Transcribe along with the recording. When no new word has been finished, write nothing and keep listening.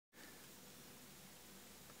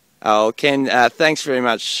Oh, Ken, thanks very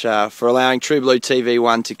much for allowing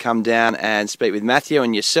TrueBlueTV1 to come down and speak with Matthew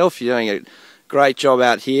and yourself. You're doing a great job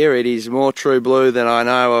out here. It is more True Blue than I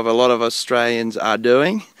know of a lot of Australians are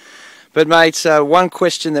doing. But mates, one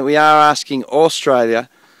question that we are asking Australia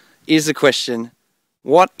is the question,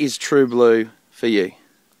 what is True Blue for you?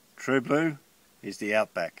 True Blue is the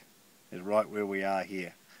outback. It's right where we are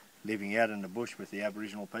here. Living out in the bush with the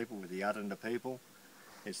Aboriginal people, with the Utanda people.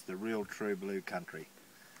 It's the real True Blue country.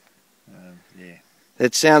 Yeah.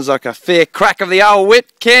 It sounds like a fair crack of the old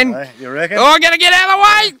whip, Ken. You reckon? Oh, I'm going to get out of the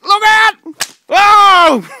way! Look out!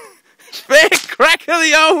 Oh! Fair crack of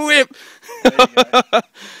the old whip! There you go.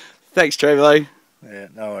 Thanks, Trevor. Yeah,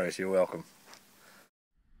 no worries. You're welcome.